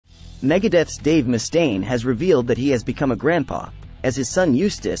Megadeth's Dave Mustaine has revealed that he has become a grandpa, as his son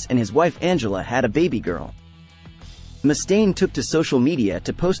Eustace and his wife Angela had a baby girl. Mustaine took to social media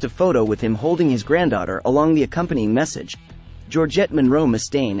to post a photo with him holding his granddaughter along the accompanying message, Georgette Monroe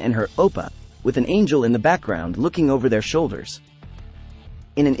Mustaine and her Opa, with an angel in the background looking over their shoulders.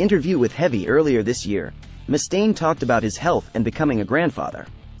 In an interview with Heavy earlier this year, Mustaine talked about his health and becoming a grandfather.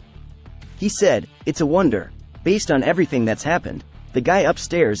 He said, "It's a wonder. Based on everything that's happened, the guy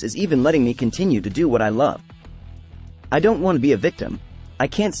upstairs is even letting me continue to do what I love. I don't want to be a victim. I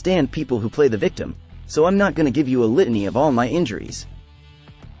can't stand people who play the victim, so I'm not going to give you a litany of all my injuries.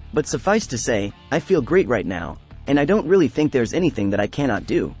 But suffice to say, I feel great right now, and I don't really think there's anything that I cannot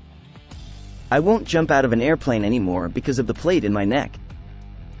do. I won't jump out of an airplane anymore because of the plate in my neck.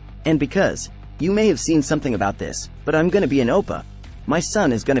 And because, you may have seen something about this, but I'm going to be an Opa. My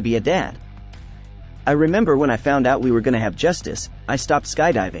son is going to be a dad. I remember when I found out we were going to have justice, I stopped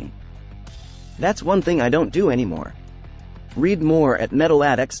skydiving. That's one thing I don't do anymore." Read more at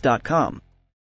metaladdicts.com.